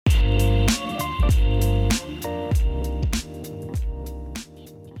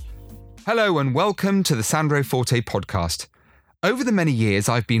Hello and welcome to the Sandro Forte podcast. Over the many years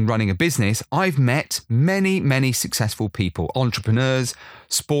I've been running a business, I've met many successful people, entrepreneurs,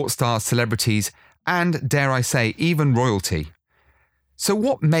 sports stars, celebrities, and dare I say, even royalty. So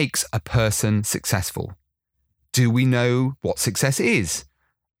what makes a person successful? Do we know what success is?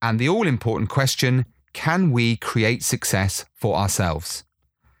 And the all-important question, can we create success for ourselves?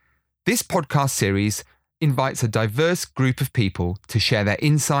 This podcast series invites a diverse group of people to share their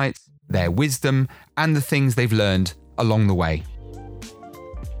insights, their wisdom, and the things they've learned along the way.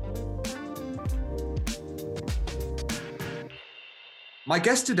 My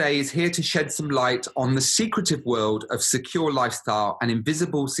guest today is here to shed some light on the secretive world of secure lifestyle and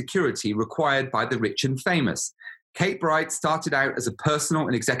invisible security required by the rich and famous. Kate Bright started out as a personal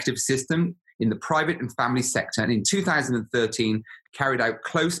and executive assistant in the private and family sector, and in 2013 carried out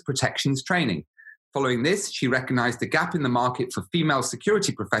close protections training. Following this, she recognized the gap in the market for female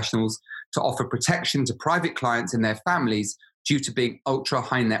security professionals to offer protection to private clients and their families due to being ultra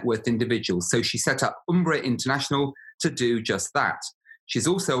high net worth individuals. So she set up Umbra International to do just that. She's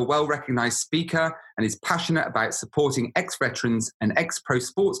also a well-recognized speaker and is passionate about supporting ex-veterans and ex-pro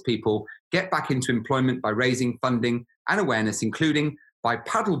sports people get back into employment by raising funding and awareness, including by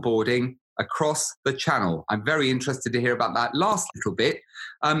paddleboarding across the channel. I'm very interested to hear about that last little bit.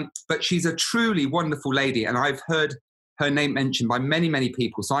 But she's a truly wonderful lady, and I've heard her name mentioned by many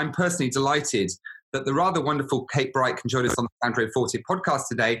people. So I'm personally delighted that the rather wonderful Kate Bright can join us on the Sandro Forte podcast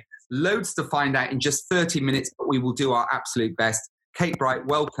today. Loads to find out in just 30 minutes, but we will do our absolute best. Kate Bright,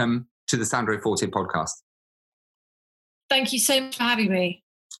 welcome to the Sandro Forte podcast. Thank you so much for having me.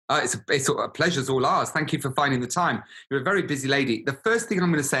 It's a pleasure's all ours. Thank you for finding the time. You're a very busy lady. The first thing I'm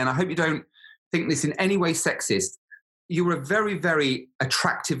going to say, and I hope you don't think this in any way sexist, you were a very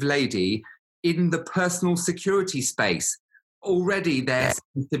attractive lady in the personal security space. Already there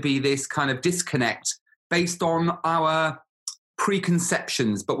seems to be this kind of disconnect based on our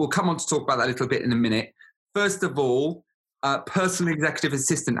preconceptions, but we'll come on to talk about that a little bit in a minute. First of all, personal executive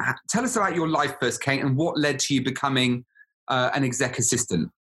assistant. Tell us about your life first, Kate, and what led to you becoming an exec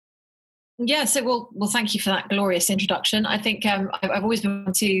assistant. Yeah, so well, thank you for that glorious introduction. I think I've always been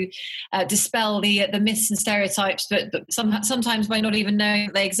able to dispel the myths and stereotypes, but sometimes by not even knowing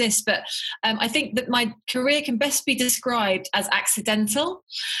that they exist. But I think that my career can best be described as accidental,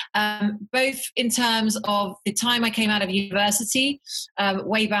 both in terms of the time I came out of university,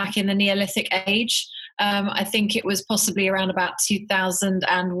 way back in the Neolithic age. I think it was possibly around about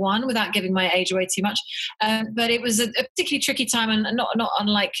 2001, without giving my age away too much. But it was a particularly tricky time, and not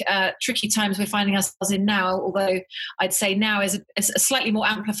unlike tricky times we're finding ourselves in now, although I'd say now is slightly more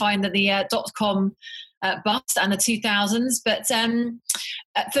amplifying than the dot-com bust and the 2000s. But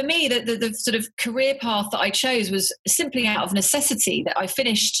for me, the sort of career path that I chose was simply out of necessity. That I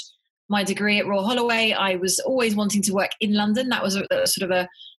finished my degree at Royal Holloway. I was always wanting to work in London. That was sort of a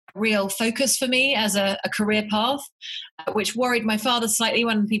real focus for me as a career path, which worried my father slightly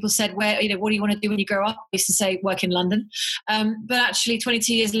when people said, what do you want to do when you grow up? I used to say, work in London. But actually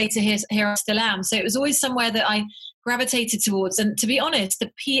 22 years later, here I still am. So it was always somewhere that I gravitated towards. And to be honest, the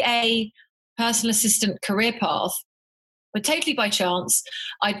PA, personal assistant career path, but totally by chance.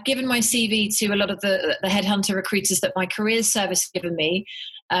 I'd given my CV to a lot of the headhunter recruiters that my careers service had given me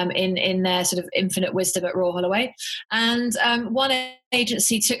in their sort of infinite wisdom at Royal Holloway. And one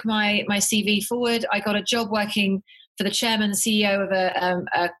agency took my CV forward. I got a job working for the chairman and CEO of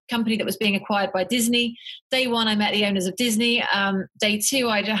a company that was being acquired by Disney. Day one, I met the owners of Disney. Day two,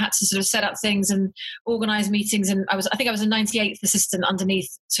 I had to sort of set up things and organize meetings. And I think I was a 98th assistant underneath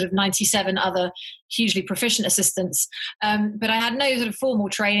sort of 97 other hugely proficient assistants. But I had no sort of formal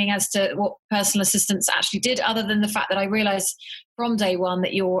training as to what personal assistants actually did, other than the fact that I realized from day one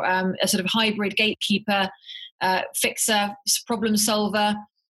that you're a sort of hybrid gatekeeper, fixer, problem solver.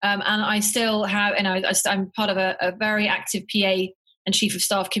 And I still have, I'm part of a very active PA and chief of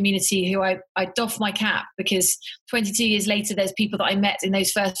staff community who I doff my cap, because 22 years later, there's people that I met in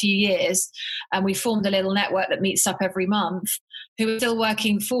those first few years, and we formed a little network that meets up every month, who are still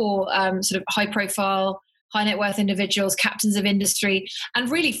working for sort of high profile, high net worth individuals, captains of industry. And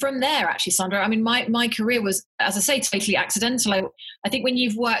really from there, actually, Sandra, I mean, my career was, as I say, totally accidental. I think when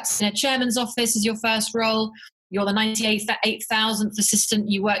you've worked in a chairman's office as your first role, you're the 98,000th assistant,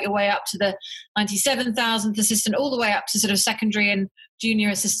 you work your way up to the 97,000th assistant, all the way up to sort of secondary and junior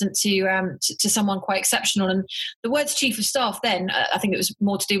assistant to someone quite exceptional. And the words chief of staff then, I think it was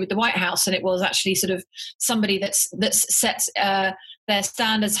more to do with the White House, and it was actually sort of somebody that's set their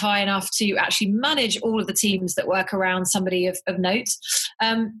standards high enough to actually manage all of the teams that work around somebody of note.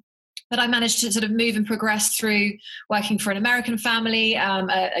 But I managed to sort of move and progress through working for an American family,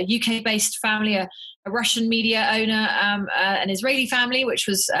 a UK-based family, a Russian media owner, an Israeli family, which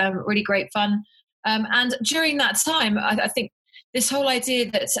was really great fun. And during that time, I think this whole idea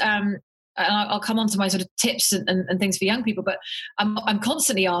that, and I'll come on to my sort of tips and things for young people, but I'm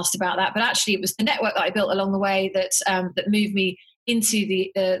constantly asked about that. But actually, it was the network that I built along the way that moved me into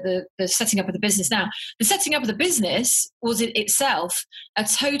the setting up of the business. Now, the setting up of the business was itself a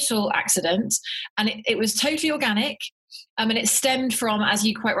total accident, and it was totally organic. And it stemmed from, as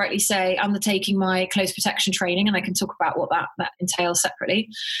you quite rightly say, undertaking my close protection training, and I can talk about what that entails separately.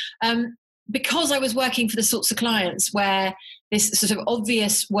 Because I was working for the sorts of clients where this sort of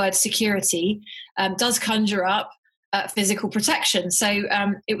obvious word security does conjure up physical protection. So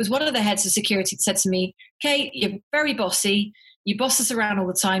it was one of the heads of security that said to me, Kate, you're very bossy. You boss us around all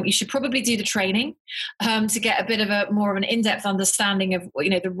the time. You should probably do the training to get a bit of more of an in-depth understanding of,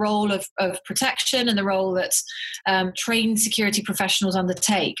 the role of protection and the role that trained security professionals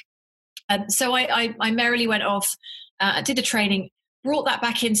undertake. So I merrily went off, did the training, brought that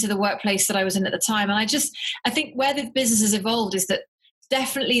back into the workplace that I was in at the time. And I think where the business has evolved is that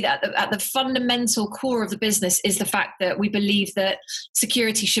definitely at the fundamental core of the business is the fact that we believe that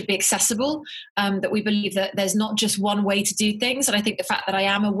security should be accessible, that we believe that there's not just one way to do things. And I think the fact that I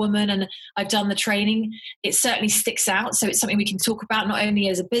am a woman and I've done the training, it certainly sticks out. So it's something we can talk about not only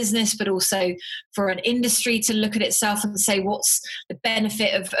as a business, but also for an industry to look at itself and say, what's the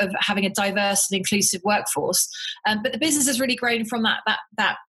benefit of having a diverse and inclusive workforce? But the business has really grown from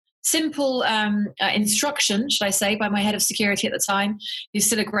that simple instruction, should I say, by my head of security at the time, who's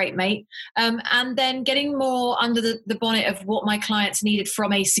still a great mate, and then getting more under the bonnet of what my clients needed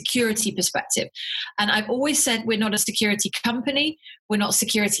from a security perspective. And I've always said we're not a security company, we're not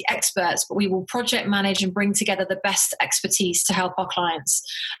security experts, but we will project manage and bring together the best expertise to help our clients.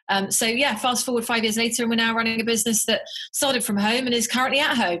 Fast forward 5 years later, and we're now running a business that started from home and is currently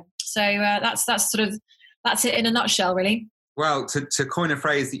at home. So that's it in a nutshell, really. Well, to coin a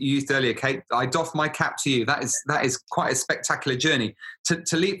phrase that you used earlier, Kate, I doff my cap to you. That is quite a spectacular journey.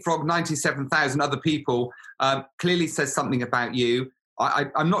 To leapfrog 97,000 other people clearly says something about you.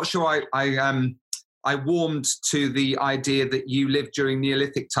 I'm not sure I warmed to the idea that you lived during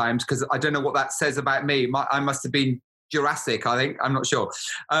Neolithic times, because I don't know what that says about me. I must have been Jurassic, I think. I'm not sure.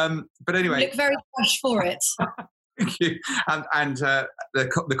 But anyway. You look very fresh for it. Thank you. And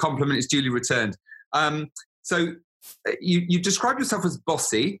the compliment is duly returned. So you describe yourself as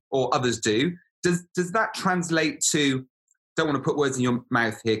bossy, or others do. Does that translate to, don't want to put words in your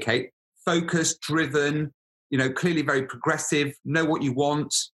mouth here, Kate, focused, driven, clearly very progressive, know what you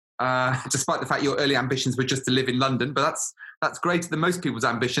want, despite the fact your early ambitions were just to live in London, but that's greater than most people's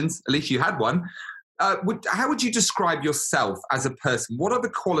ambitions. At least you had one. How would you describe yourself as a person? What are the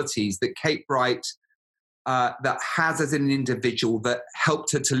qualities that Kate Bright that has as an individual that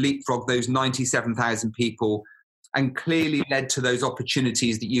helped her to leapfrog those 97,000 people and clearly led to those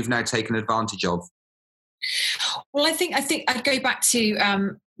opportunities that you've now taken advantage of? Well, I think I'd go back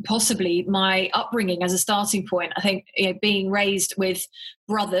to possibly my upbringing as a starting point. I think being raised with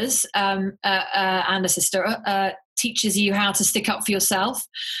brothers and a sister teaches you how to stick up for yourself.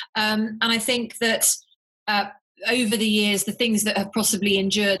 And I think that over the years, the things that have possibly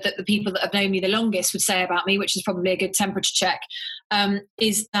endured that the people that have known me the longest would say about me, which is probably a good temperature check,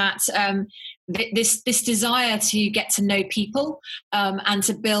 is that this desire to get to know people and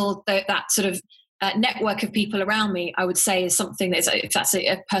to build that sort of network of people around me, I would say, is something that's a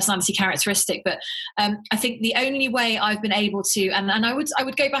personality characteristic. But I think the only way I've been able to, and I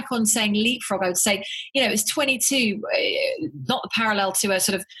would go back on saying leapfrog, I would say, it's 22, not the parallel to a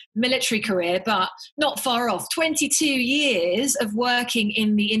sort of military career, but not far off. 22 years of working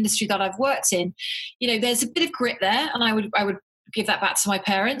in the industry that I've worked in. There's a bit of grit there, and I would give that back to my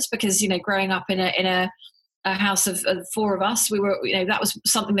parents, because growing up in a house of four of us, we were, that was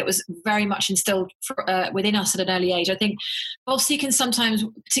something that was very much instilled within us at an early age. I think bossy can sometimes,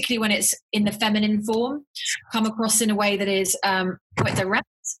 particularly when it's in the feminine form, come across in a way that is quite direct.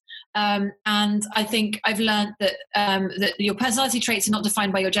 And I think I've learned that that your personality traits are not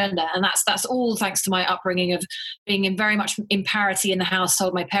defined by your gender, and that's all thanks to my upbringing of being very much in parity in the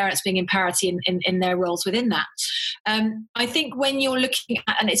household. My parents being in parity in their roles within that. I think when you're looking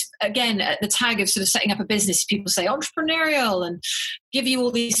at, and it's again at the tag of sort of setting up a business, people say entrepreneurial and give you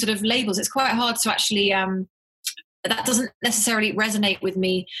all these sort of labels. It's quite hard to actually. That doesn't necessarily resonate with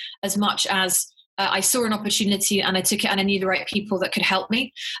me as much as. I saw an opportunity and I took it, and I knew the right people that could help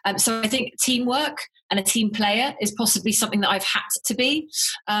me. So I think teamwork and a team player is possibly something that I've had to be.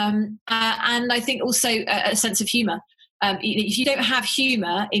 And I think also a sense of humour. if you don't have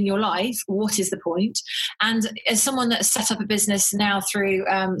humour in your life, what is the point? And as someone that's set up a business now through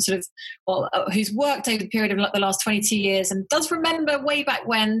who's worked over the period of the last 22 years and does remember way back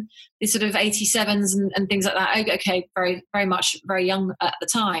when the sort of 87s and things like that. Okay, very, very much very young at the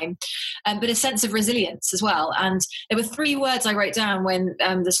time, but a sense of resilience as well. And there were 3 words I wrote down when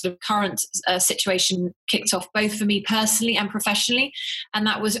the sort of current situation kicked off, both for me personally and professionally, and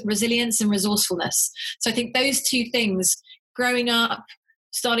that was resilience and resourcefulness. So I think those 2 things, growing up,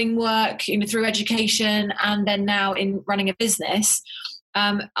 starting work, through education, and then now in running a business,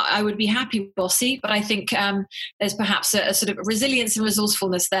 I would be happy with bossy, but I think there's perhaps a sort of resilience and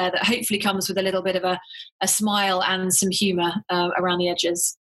resourcefulness there that hopefully comes with a little bit of a smile and some humour around the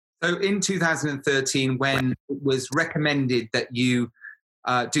edges. So in 2013, when it was recommended that you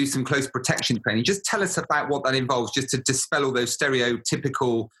do some close protection training, just tell us about what that involves, just to dispel all those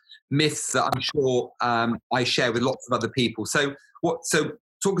stereotypical myths that I'm sure I share with lots of other people. So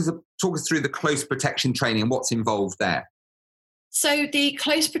talk us through the close protection training and what's involved there. So the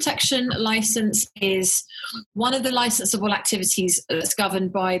close protection license is one of the licensable activities that's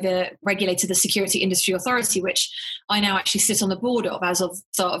governed by the regulator, the Security Industry Authority, which I now actually sit on the board of as of the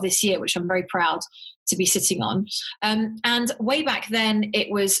start of this year, which I'm very proud to be sitting on. And way back then, it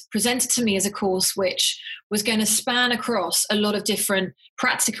was presented to me as a course which was going to span across a lot of different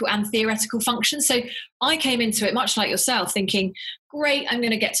practical and theoretical functions. So I came into it much like yourself, thinking, great, I'm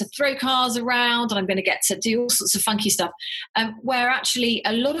going to get to throw cars around and I'm going to get to do all sorts of funky stuff, where actually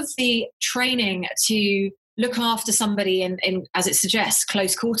a lot of the training to look after somebody in, as it suggests,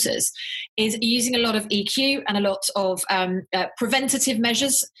 close quarters, is using a lot of EQ and a lot of preventative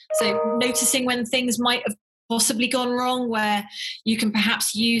measures. So noticing when things might have possibly gone wrong, where you can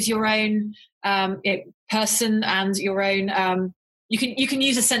perhaps use your own person and your own you can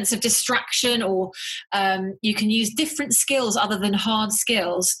use a sense of distraction, or you can use different skills other than hard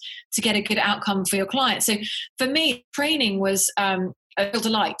skills to get a good outcome for your client. So for me, training was a real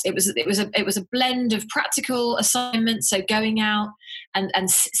delight. It was a blend of practical assignments, so going out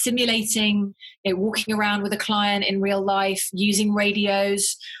and simulating, walking around with a client in real life, using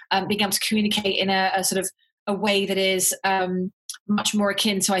radios, being able to communicate in a sort of a way that is much more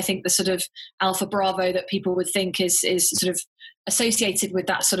akin to, I think, the sort of Alpha Bravo that people would think is sort of associated with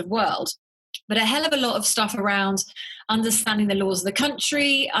that sort of world. But a hell of a lot of stuff around understanding the laws of the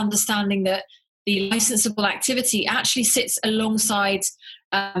country, understanding that the licensable activity actually sits alongside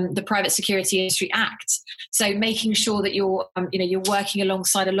the Private Security Industry Act. So making sure that you're working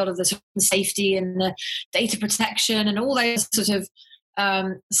alongside a lot of the sort of safety and the data protection and all those sort of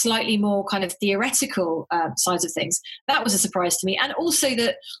slightly more kind of theoretical sides of things. That was a surprise to me. And also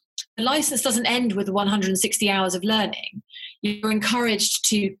that the license doesn't end with 160 hours of learning. You're encouraged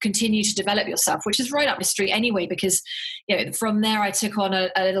to continue to develop yourself, which is right up the street anyway, because from there I took on a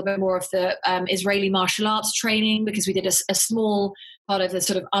little bit more of the Israeli martial arts training, because we did a small part of the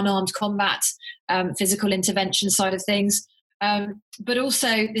sort of unarmed combat physical intervention side of things. But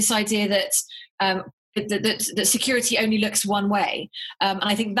also this idea that that security only looks one way. And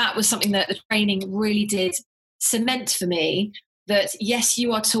I think that was something that the training really did cement for me, that yes,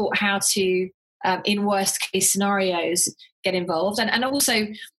 you are taught how to, in worst case scenarios, get involved. And also,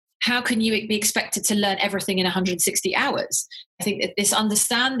 how can you be expected to learn everything in 160 hours? I think that this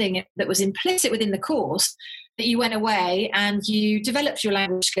understanding that was implicit within the course, that you went away and you developed your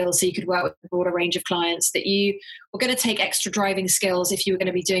language skills so you could work with a broader range of clients, that you were going to take extra driving skills if you were going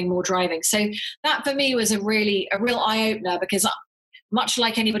to be doing more driving. So that for me was a real eye-opener, because much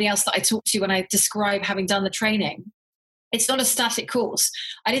like anybody else that I talk to when I describe having done the training, it's not a static course.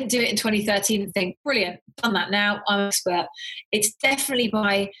 I didn't do it in 2013 and think, brilliant, done that now, I'm an expert. It's definitely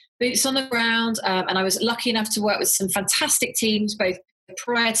by boots on the ground, and I was lucky enough to work with some fantastic teams, both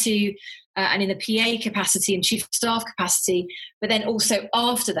prior to and in the PA capacity and chief of staff capacity, but then also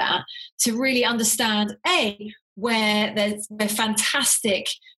after that, to really understand, where there's fantastic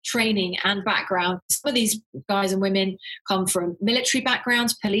training and background. Some of these guys and women come from military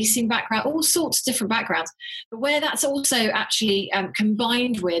backgrounds, policing background, all sorts of different backgrounds, but where that's also actually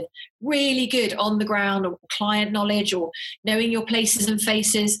combined with really good on the ground or client knowledge or knowing your places and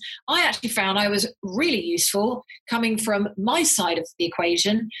faces. I actually found I was really useful coming from my side of the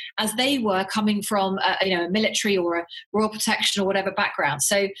equation, as they were coming from a military or a royal protection or whatever background.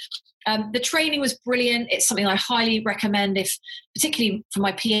 So the training was brilliant. It's something I highly recommend, particularly for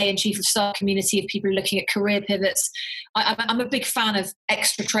my PA and chief of staff community, if people are looking at career pivots. I'm a big fan of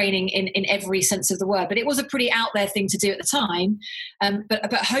extra training in every sense of the word, but it was a pretty out there thing to do at the time.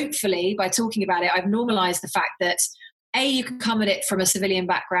 But hopefully by talking about it, I've normalized the fact that you can come at it from a civilian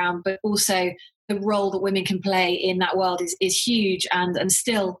background, but also the role that women can play in that world is huge and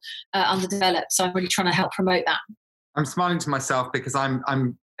still underdeveloped. So I'm really trying to help promote that. I'm smiling to myself because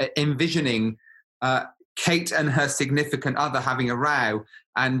I'm envisioning Kate and her significant other having a row,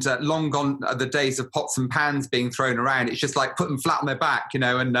 and long gone are the days of pots and pans being thrown around. It's just like put them flat on their back,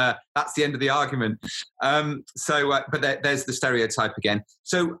 and that's the end of the argument. But there's the stereotype again.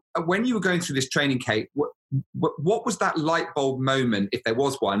 So when you were going through this training, Kate, what was that light bulb moment, if there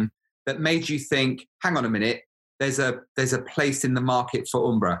was one, that made you think, hang on a minute, there's a place in the market for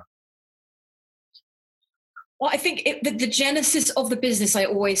Umbra? Well, I think the genesis of the business, I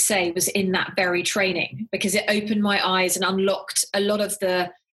always say, was in that very training, because it opened my eyes and unlocked a lot of the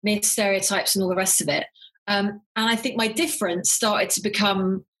myths, stereotypes, and all the rest of it. And I think my difference started to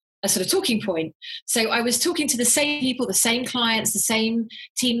become a sort of talking point. So I was talking to the same people, the same clients, the same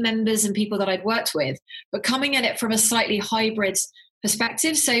team members and people that I'd worked with, but coming at it from a slightly hybrid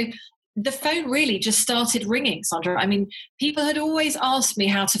perspective. So the phone really just started ringing, Sandra. I mean, people had always asked me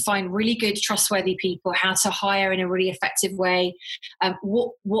how to find really good, trustworthy people, how to hire in a really effective way,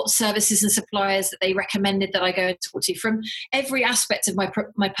 what services and suppliers that they recommended that I go and talk to, from every aspect of my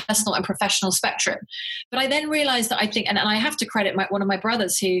personal and professional spectrum. But I then realized that I think, and I have to credit one of my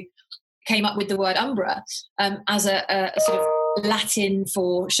brothers who came up with the word Umbra as a sort of Latin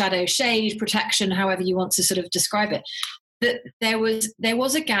for shadow, shade, protection, however you want to sort of describe it. That there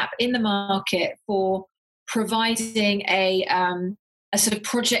was a gap in the market for providing a sort of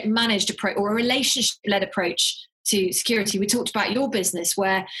project managed approach or a relationship led approach to security. We talked about your business,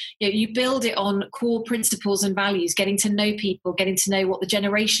 where you build it on core principles and values, getting to know people, getting to know what the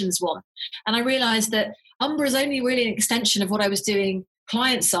generations want. And I realized that Umbra is only really an extension of what I was doing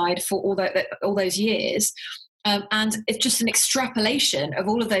client side for all those years. And it's just an extrapolation of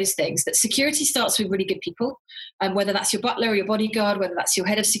all of those things, that security starts with really good people, whether that's your butler or your bodyguard, whether that's your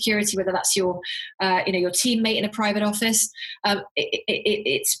head of security, whether that's your teammate in a private office.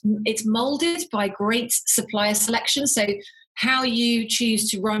 It's molded by great supplier selection. So how you choose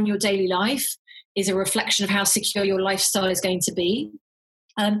to run your daily life is a reflection of how secure your lifestyle is going to be.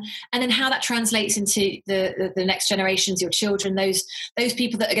 And then how that translates into the next generations, your children, those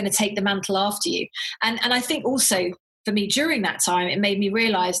people that are going to take the mantle after you. And I think also for me during that time, it made me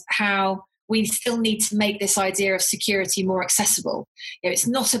realize how we still need to make this idea of security more accessible. It's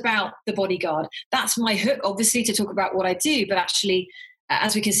not about the bodyguard. That's my hook, obviously, to talk about what I do. But actually,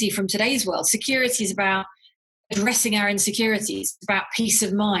 as we can see from today's world, security is about addressing our insecurities, about peace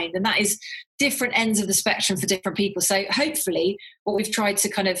of mind. And that is different ends of the spectrum for different people. So hopefully what we've tried to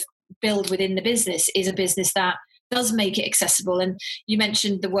kind of build within the business is a business that does make it accessible. And you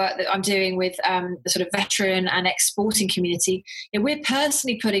mentioned the work that I'm doing with the sort of veteran and ex-sporting community. We're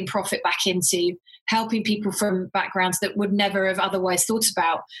personally putting profit back into helping people from backgrounds that would never have otherwise thought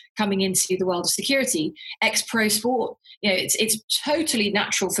about coming into the world of security. Ex-pro sport, it's totally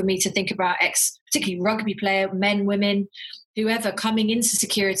natural for me to think about particularly rugby player, men, women, whoever coming into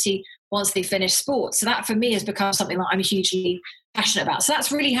security once they finish sport. So that for me has become something that I'm hugely passionate about. So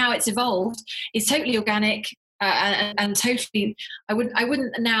that's really how it's evolved. It's totally organic. And totally, I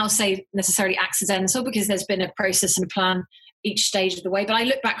wouldn't now say necessarily accidental, because there's been a process and a plan each stage of the way. But I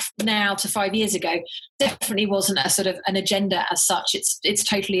look back now to 5 years ago, definitely wasn't a sort of an agenda as such. It's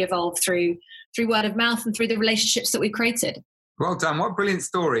totally evolved through word of mouth and through the relationships that we've created. Well done. What a brilliant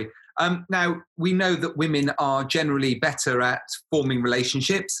story. Now, we know that women are generally better at forming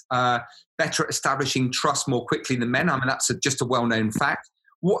relationships, better at establishing trust more quickly than men. I mean, that's just a well-known fact.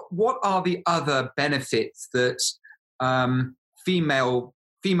 What are the other benefits that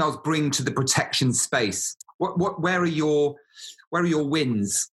females bring to the protection space? Where are your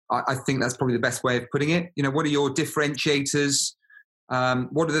wins? I think that's probably the best way of putting it. What are your differentiators?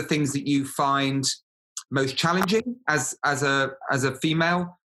 What are the things that you find most challenging as a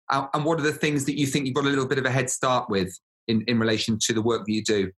female? And what are the things that you think you've got a little bit of a head start with in relation to the work that you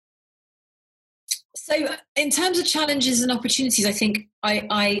do? So in terms of challenges and opportunities, I think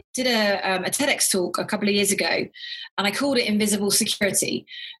I did a TEDx talk a couple of years ago, and I called it Invisible Security.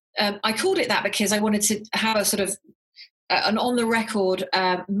 I called it that because I wanted to have a sort of an on-the-record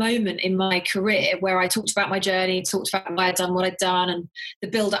moment in my career where I talked about my journey, talked about why I'd done what I'd done, and the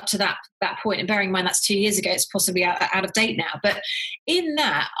build up to that point. And bearing in mind that's 2 years ago, it's possibly out of date now. But in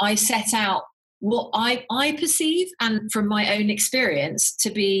that, I set out what I perceive, and from my own experience, to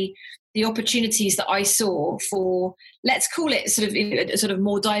be the opportunities that I saw for, let's call it sort of a sort of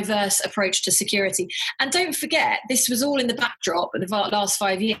more diverse approach to security. And don't forget, this was all in the backdrop of the last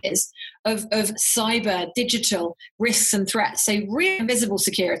 5 years of cyber, digital risks and threats. So real invisible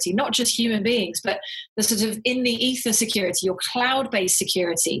security, not just human beings, but the sort of in the ether security, your cloud-based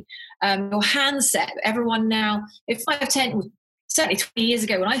security, your handset. Everyone now, if 5, 10, certainly 20 years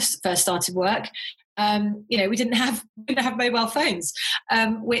ago when I first started work, we didn't have mobile phones,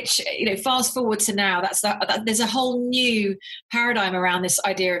 which, fast forward to now, there's a whole new paradigm around this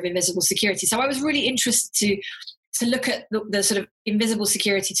idea of invisible security. So I was really interested to look at the sort of invisible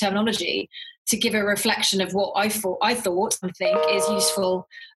security terminology to give a reflection of what I thought and think is useful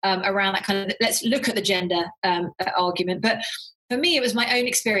around that kind of, let's look at the gender argument. But for me, it was my own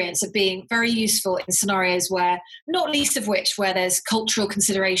experience of being very useful in scenarios where, not least of which, where there's cultural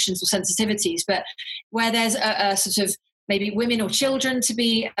considerations or sensitivities, but where there's a sort of maybe women or children to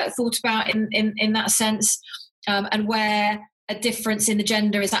be thought about in that sense, and where a difference in the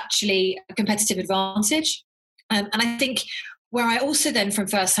gender is actually a competitive advantage. And I think where I also then from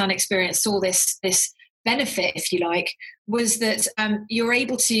first-hand experience saw this benefit, if you like, was that you're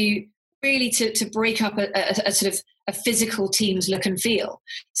able to really to break up a sort of a physical team's look and feel.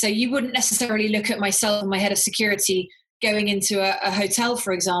 So you wouldn't necessarily look at myself and my head of security going into a hotel,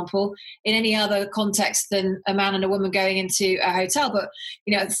 for example, in any other context than a man and a woman going into a hotel. But,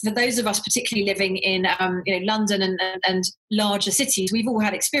 for those of us particularly living in, London and larger cities, we've all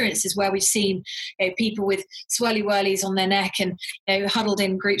had experiences where we've seen people with swirly whirlies on their neck and huddled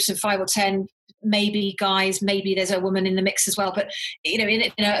in groups of 5 or 10, maybe guys, maybe there's a woman in the mix as well, but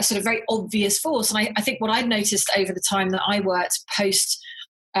in a sort of very obvious force. And I think what I've noticed over the time that I worked post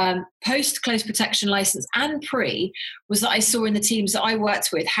close protection license and pre, was that I saw in the teams that I worked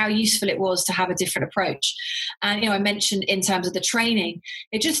with how useful it was to have a different approach. And I mentioned in terms of the training,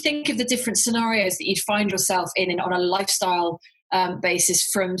 just think of the different scenarios that you'd find yourself in on a lifestyle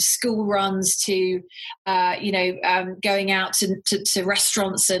basis, from school runs to going out to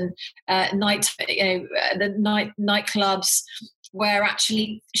restaurants and nightclubs, where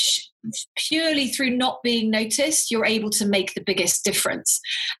actually purely through not being noticed, you're able to make the biggest difference.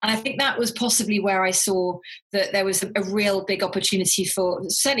 And I think that was possibly where I saw that there was a real big opportunity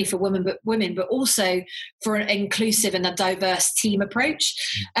certainly for women, but also for an inclusive and a diverse team approach.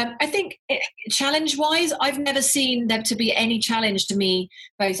 I think challenge-wise, I've never seen there to be any challenge to me,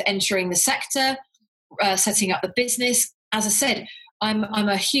 both entering the sector, setting up the business. As I said, I'm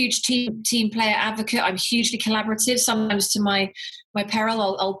a huge team player advocate. I'm hugely collaborative. Sometimes to my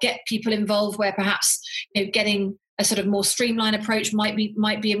peril, I'll get people involved where perhaps getting a sort of more streamlined approach might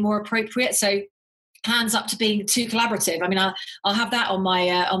be more appropriate. So hands up to being too collaborative. I mean, I'll have that on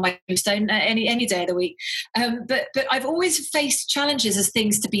my tombstone any day of the week. But I've always faced challenges as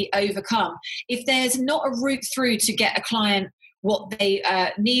things to be overcome. If there's not a route through to get a client what they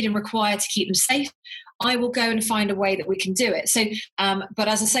need and require to keep them safe, I will go and find a way that we can do it. So, but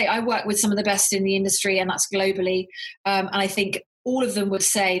as I say, I work with some of the best in the industry, and that's globally. And I think all of them would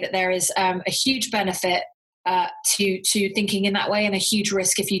say that there is a huge benefit to thinking in that way, and a huge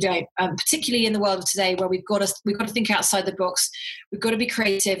risk if you don't. Particularly in the world of today, where we've got to think outside the box. We've got to be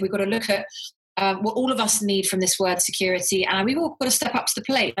creative. We've got to look at what all of us need from this word security, and we've all got to step up to the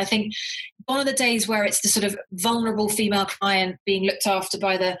plate. I think one of the days where it's the sort of vulnerable female client being looked after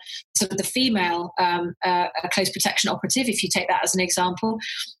by the sort of the female close protection operative, if you take that as an example,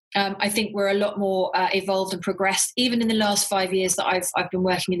 I think we're a lot more evolved and progressed. Even in the last 5 years that I've been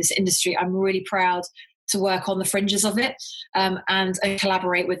working in this industry, I'm really proud to work on the fringes of it and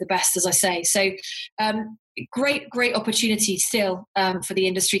collaborate with the best, as I say. So great opportunity still for the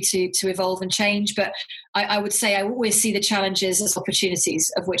industry to evolve and change. But I would say I always see the challenges as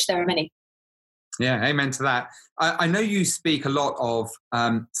opportunities, of which there are many. Yeah, amen to that. I know you speak a lot of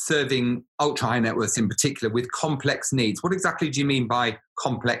serving ultra high net worths in particular with complex needs. What exactly do you mean by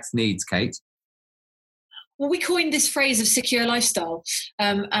complex needs, Kate? Well, we coined this phrase of secure lifestyle.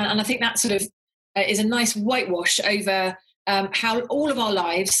 And I think that sort of is a nice whitewash over how all of our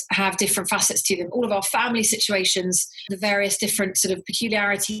lives have different facets to them, all of our family situations, the various different sort of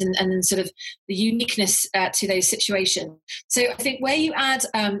peculiarities and sort of the uniqueness to those situations. So I think where you add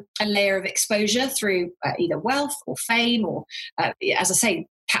a layer of exposure through either wealth or fame or, as I say,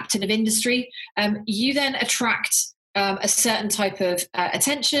 captain of industry, you then attract a certain type of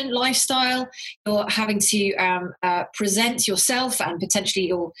attention, lifestyle. You're having to present yourself and potentially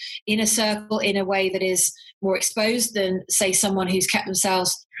your inner circle in a way that is more exposed than, say, someone who's kept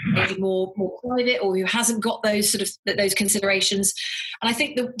themselves maybe more private, or who hasn't got those sort of those considerations. And I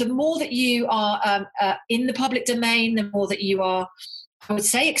think the more that you are in the public domain, the more that you are I would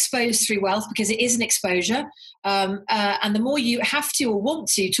say exposed through wealth, because it is an exposure. And the more you have to or want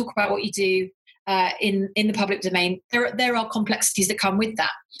to talk about what you do in the public domain, there are complexities that come with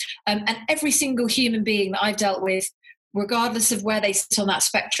that. And every single human being that I've dealt with, regardless of where they sit on that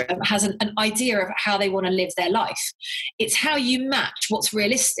spectrum, has an idea of how they want to live their life. It's how you match what's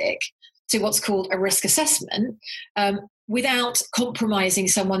realistic to what's called a risk assessment, without compromising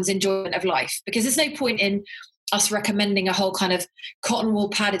someone's enjoyment of life. Because there's no point in us recommending a whole kind of cotton wool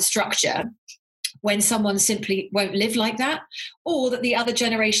padded structure when someone simply won't live like that, or that the other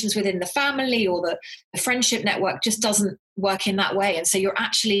generations within the family or the friendship network just doesn't work in that way. And so you're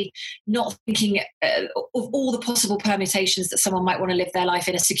actually not thinking of all the possible permutations that someone might want to live their life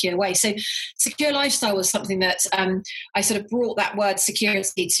in a secure way. So secure lifestyle was something that I sort of brought that word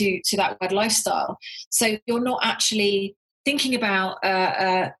security to that word lifestyle. So you're not actually thinking about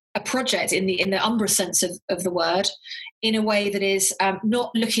a project in the Umbra sense of the word, in a way that is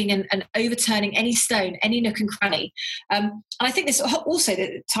not looking and overturning any stone, any nook and cranny. And I think this also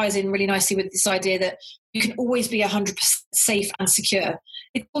that ties in really nicely with this idea that you can always be 100% safe and secure.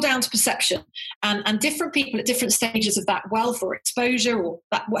 It's all down to perception. And different people at different stages of that wealth or exposure, or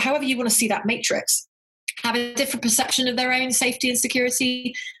that, however you want to see that matrix, have a different perception of their own safety and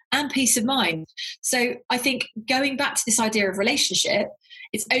security and peace of mind. So I think going back to this idea of relationship,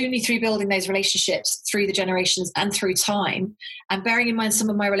 it's only through building those relationships through the generations and through time, and bearing in mind some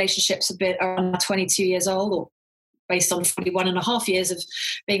of my relationships have been around 22 years old, or based on 41 and a half years of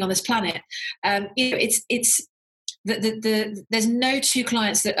being on this planet. It's there's no two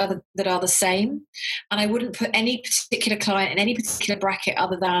clients that are the same, and I wouldn't put any particular client in any particular bracket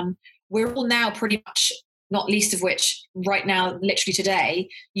other than we're all now pretty much, not least of which right now, literally today,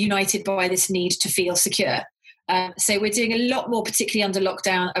 united by this need to feel secure. So we're doing a lot more, particularly under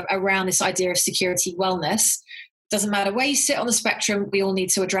lockdown, around this idea of security wellness. Doesn't matter where you sit on the spectrum, we all need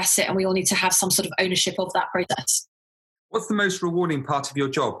to address it, and we all need to have some sort of ownership of that process. What's the most rewarding part of your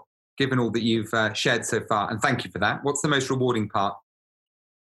job, given all that you've shared so far? And thank you for that. What's the most rewarding part?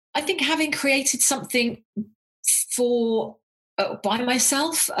 I think having created something by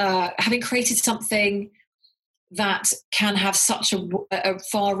myself, having created something that can have such a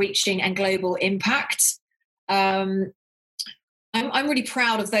far-reaching and global impact. I'm really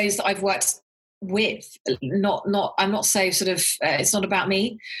proud of those that I've worked with. I'm not so sort of. It's not about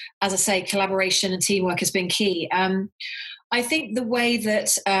me. As I say, collaboration and teamwork has been key. I think the way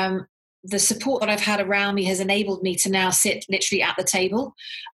that the support that I've had around me has enabled me to now sit literally at the table.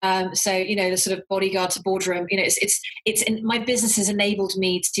 So the sort of bodyguard to boardroom. My business has enabled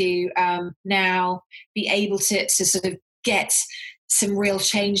me to now be able to sort of get some real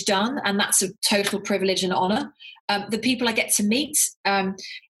change done, and that's a total privilege and honor. The people I get to meet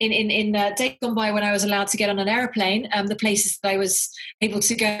in days gone by, when I was allowed to get on an aeroplane, the places that I was able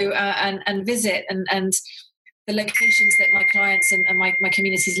to go and visit, and the locations that my clients and my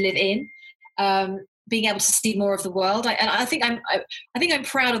communities live in, being able to see more of the world. I think I'm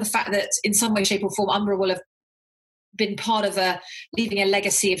proud of the fact that in some way, shape, or form, Umbra will have been part of leaving a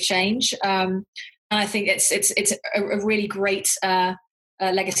legacy of change. And I think it's a really great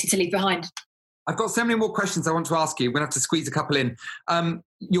legacy to leave behind. I've got so many more questions I want to ask you. We're going to have to squeeze a couple in.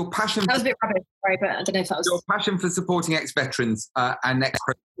 Your passion... That was a bit rubbish, sorry, but I don't know if that was... Your passion for supporting ex-veterans and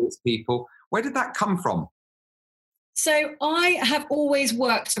ex-sports people, where did that come from? So I have always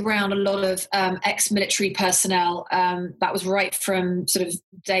worked around a lot of ex-military personnel. That was right from sort of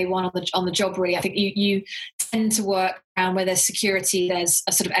day one on the job, really. I think you tend to work around where there's security, there's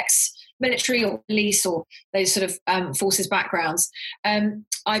a sort of ex-military or police or those sort of forces backgrounds.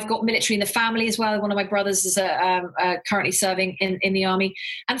 I've got military in the family as well. One of my brothers is currently serving in the army,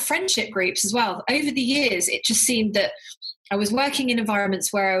 and friendship groups as well. Over the years, it just seemed that I was working in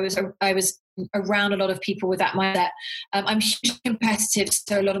environments where I was around a lot of people with that mindset. I'm hugely competitive,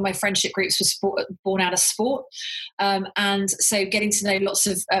 so a lot of my friendship groups were born out of sport, and so getting to know lots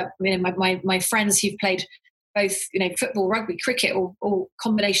of my friends who've played both football, rugby, cricket, or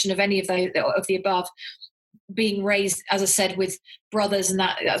combination of any of the above. Being raised, as I said, with brothers, and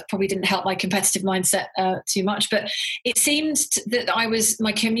that probably didn't help my competitive mindset too much. But it seemed that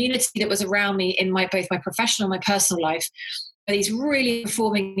my community that was around me in both my professional and my personal life, are these really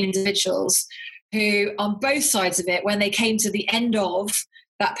performing individuals who, on both sides of it, when they came to the end of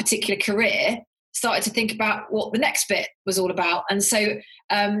that particular career, started to think about what the next bit was all about. And so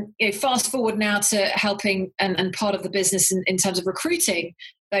fast forward now to helping and part of the business in terms of recruiting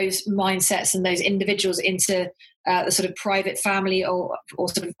those mindsets and those individuals into the sort of private family or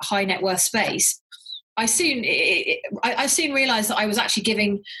sort of high net worth space. I soon realized that I was actually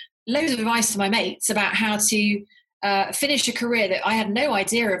giving loads of advice to my mates about how to finish a career that I had no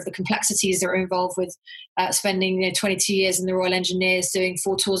idea of the complexities that are involved with spending 22 years in the Royal Engineers, doing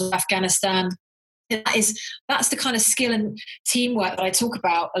 4 tours of Afghanistan. That's the kind of skill and teamwork that I talk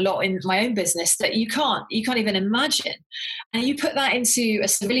about a lot in my own business that you can't even imagine. And you put that into a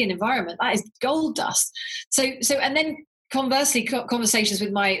civilian environment, that is gold dust. So and then conversely, conversations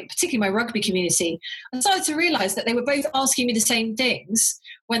with particularly my rugby community, I started to realize that they were both asking me the same things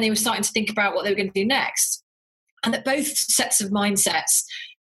when they were starting to think about what they were going to do next. And that both sets of mindsets,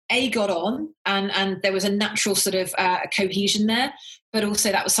 got on, and there was a natural sort of cohesion there. But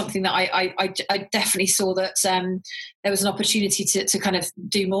also that was something that I definitely saw that there was an opportunity to kind of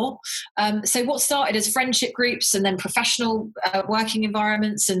do more. So what started as friendship groups and then professional working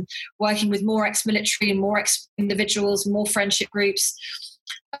environments and working with more ex-military and more ex-individuals, more friendship groups,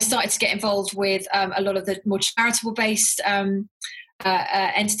 I started to get involved with a lot of the more charitable-based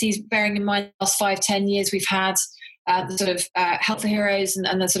entities, bearing in mind the last 5-10 years we've had the sort of Health for Heroes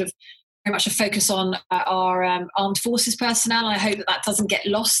and the sort of very much a focus on our armed forces personnel. I hope that doesn't get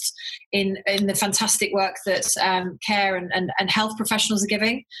lost in the fantastic work that care and health professionals are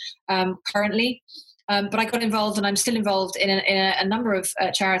giving currently. But I got involved, and I'm still involved in a number of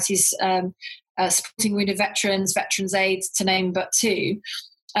charities supporting wounded veterans, Veterans Aid, to name but 2.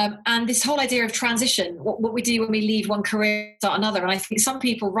 And this whole idea of transition, what we do when we leave one career, start another. And I think some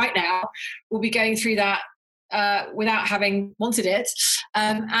people right now will be going through that without having wanted it.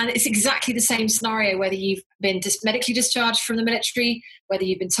 And it's exactly the same scenario, whether you've been medically discharged from the military, whether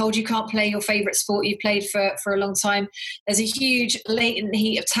you've been told you can't play your favourite sport you've played for a long time. There's a huge latent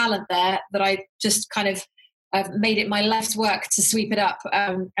heat of talent there that I just kind of made it my life's work to sweep it up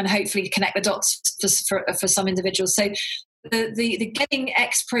and hopefully connect the dots for some individuals. So the getting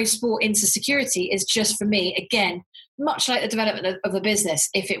ex-pro sport into security is just, for me, again, much like the development of a business.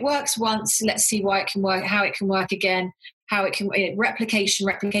 If it works once, let's see why it can work, how it can work again, how it can, replication,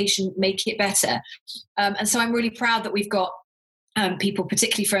 make it better. And so I'm really proud that we've got people,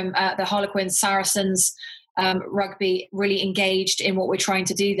 particularly from the Harlequins, Saracens, rugby, really engaged in what we're trying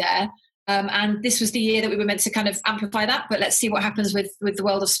to do there. And this was the year that we were meant to kind of amplify that, but let's see what happens with the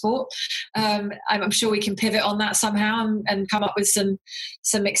world of sport. I'm sure we can pivot on that somehow and come up with some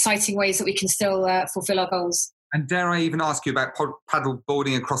exciting ways that we can still fulfill our goals. And dare I even ask you about paddle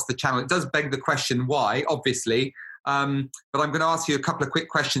boarding across the channel? It does beg the question why, obviously, but I'm going to ask you a couple of quick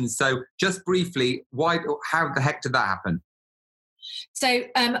questions. So just briefly, how the heck did that happen? So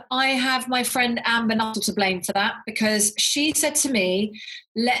I have my friend Amber Nuttall to blame for that, because she said to me,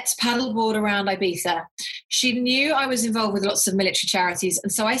 let's paddleboard around Ibiza. She knew I was involved with lots of military charities.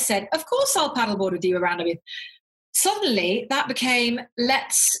 And so I said, of course I'll paddleboard with you around Ibiza. Suddenly that became,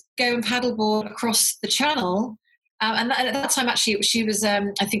 let's go and paddleboard across the channel. And at that time, actually, she was,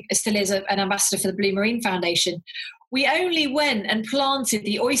 I think still is, an ambassador for the Blue Marine Foundation. We only went and planted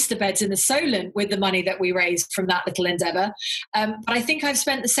the oyster beds in the Solent with the money that we raised from that little endeavour. But I think I've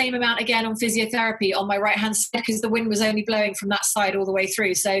spent the same amount again on physiotherapy on my right-hand side, because the wind was only blowing from that side all the way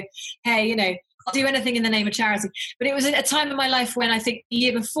through. So, hey, I'll do anything in the name of charity. But it was a time in my life when I think the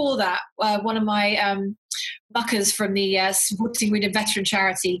year before that, one of my muckers from the Supporting Wounded Veteran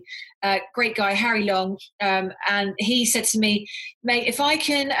Charity, great guy, Harry Long, and he said to me, mate, if I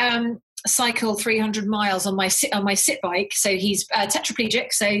can cycle 300 miles on my sit bike, so he's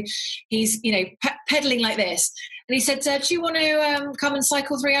tetraplegic, so he's pedaling like this, and he said, do you want to come and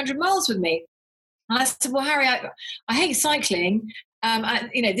cycle 300 miles with me? And I said, well, Harry, I hate cycling.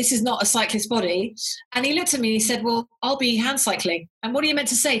 This is not a cyclist body. And he looked at me and he said, well, I'll be hand cycling. And what are you meant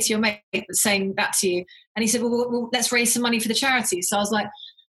to say to your mate that's saying that to you? And he said, well, let's raise some money for the charity. So I was like,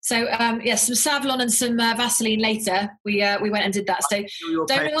 some Savlon and some Vaseline later, we went and did that. So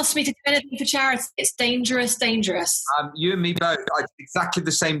don't ask me to do anything for charity. It's dangerous. You and me both. I did exactly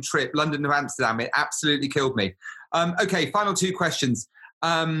the same trip, London to Amsterdam. It absolutely killed me. Okay, final 2 questions.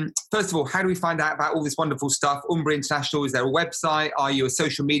 First of all, how do we find out about all this wonderful stuff? Umbra International, is there a website? Are you a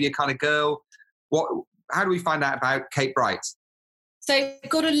social media kind of girl? How do we find out about Kate Bright? So I've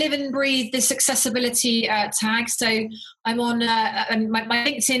got to live and breathe this accessibility tag. So I'm on my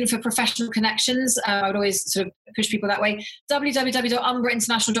LinkedIn for professional connections. I would always sort of push people that way.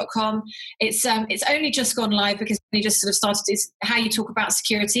 www.umbrainternational.com. It's only just gone live because we just sort of started. It's how you talk about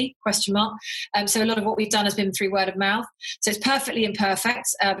security, ? So a lot of what we've done has been through word of mouth. So it's perfectly imperfect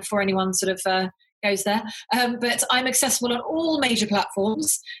before anyone sort of goes there. But I'm accessible on all major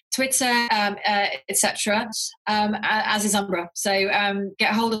platforms, Twitter, etc., as is Umbra. So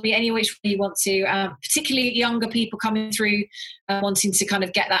get hold of me any which way you want to, particularly younger people coming through wanting to kind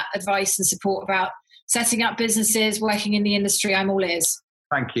of get that advice and support about setting up businesses, working in the industry. I'm all ears.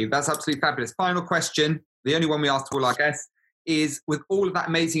 Thank you. That's absolutely fabulous. Final question. the only one we ask all our guests, is with all of that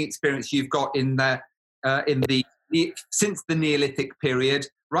amazing experience you've got since the Neolithic period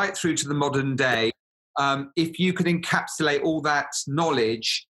right through to the modern day, if you could encapsulate all that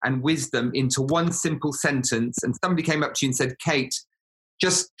knowledge and wisdom into one simple sentence, and somebody came up to you and said, Kate,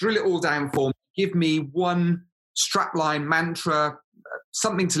 just drill it all down for me, give me one strapline mantra,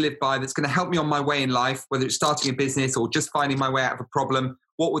 something to live by that's going to help me on my way in life, whether it's starting a business or just finding my way out of a problem,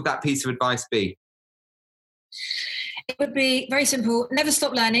 what would that piece of advice be? It would be very simple. Never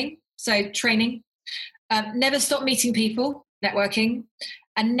stop learning. So training. Never stop meeting people, networking,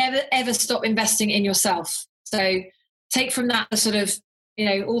 and never ever stop investing in yourself. So take from that the sort of,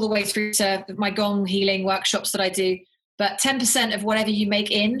 all the way through to my gong healing workshops that I do. But 10% of whatever you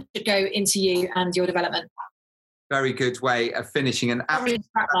make in should go into you and your development. Very good way of finishing an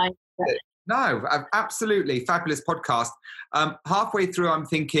absolutely fabulous podcast. Halfway through, I'm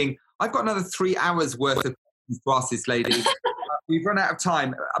thinking, I've got another 3 hours worth of questions to ask this lady. We've run out of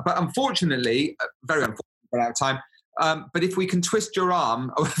time, but unfortunately, very unfortunately, run out of time. But if we can twist your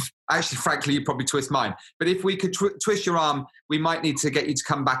arm, actually, frankly, you probably twist mine. But if we could twist your arm, we might need to get you to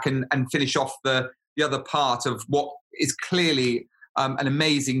come back and finish off the other part of what is clearly an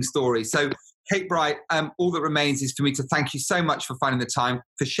amazing story. So, Kate Bright, all that remains is for me to thank you so much for finding the time,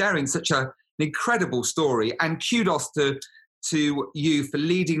 for sharing such an incredible story, and kudos to you for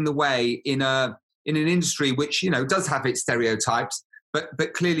leading the way in an industry which does have its stereotypes,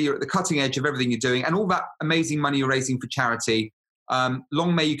 but clearly you're at the cutting edge of everything you're doing, and all that amazing money you're raising for charity.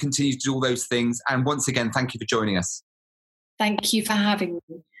 Long may you continue to do all those things. And once again, thank you for joining us. Thank you for having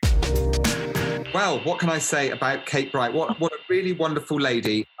me. Well, what can I say about Kate Bright? What a really wonderful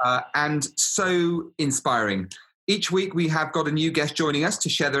lady, and so inspiring. Each week we have got a new guest joining us to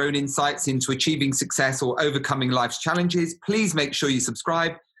share their own insights into achieving success or overcoming life's challenges. Please make sure you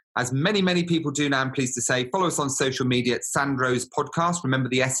subscribe, as many people do now, I'm pleased to say. Follow us on social media at Sandro's Podcast. Remember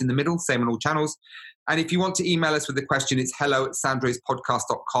the S in the middle, same on all channels. And if you want to email us with a question, it's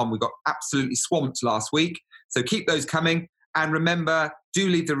hello@sandrospodcast.com. We got absolutely swamped last week, so keep those coming. And remember, do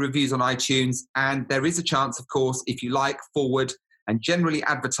leave the reviews on iTunes. And there is a chance, of course, if you like, forward and generally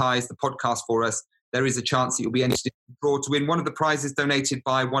advertise the podcast for us, there is a chance that you'll be entered in the draw to win one of the prizes donated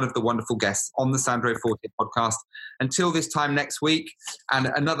by one of the wonderful guests on the Sandro 40 podcast. Until this time next week, and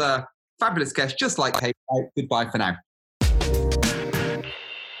another fabulous guest just like Kate, goodbye for now.